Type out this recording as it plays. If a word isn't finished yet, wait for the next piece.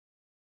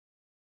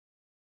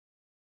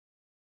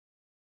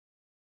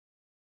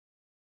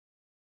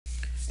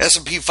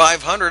S&P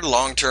 500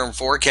 long-term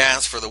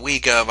forecast for the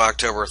week of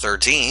October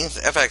 13th,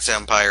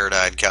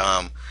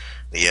 fxempire.com.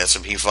 The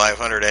S&P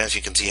 500, as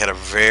you can see, had a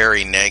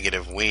very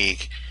negative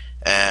week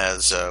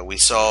as we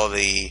saw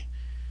the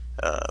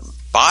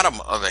bottom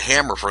of a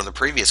hammer from the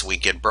previous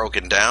week get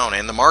broken down,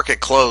 and the market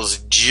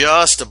closed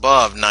just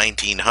above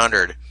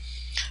 1900.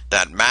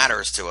 That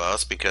matters to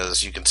us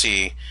because you can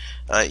see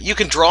you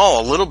can draw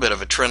a little bit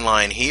of a trend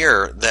line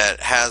here that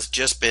has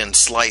just been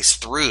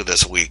sliced through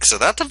this week, so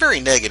that's a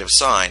very negative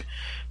sign.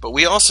 But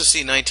we also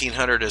see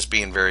 1900 as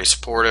being very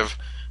supportive,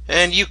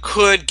 and you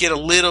could get a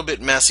little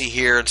bit messy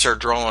here and start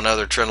drawing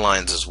other trend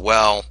lines as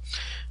well.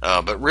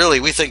 But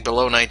really, we think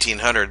below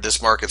 1900, this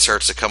market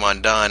starts to come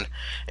undone,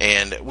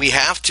 and we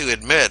have to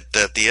admit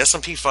that the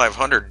S&P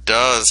 500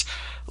 does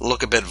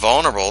look a bit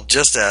vulnerable,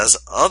 just as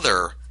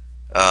other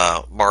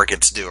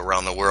markets do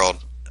around the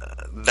world.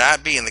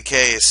 That being the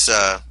case,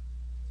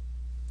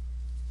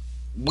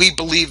 we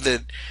believe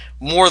that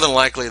more than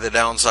likely the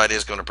downside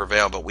is going to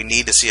prevail, but we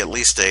need to see at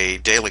least a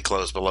daily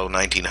close below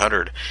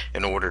 1900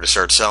 in order to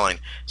start selling.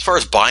 As far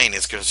as buying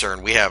is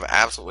concerned, we have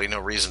absolutely no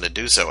reason to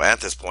do so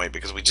at this point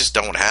because we just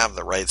don't have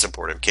the right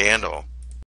supportive candle.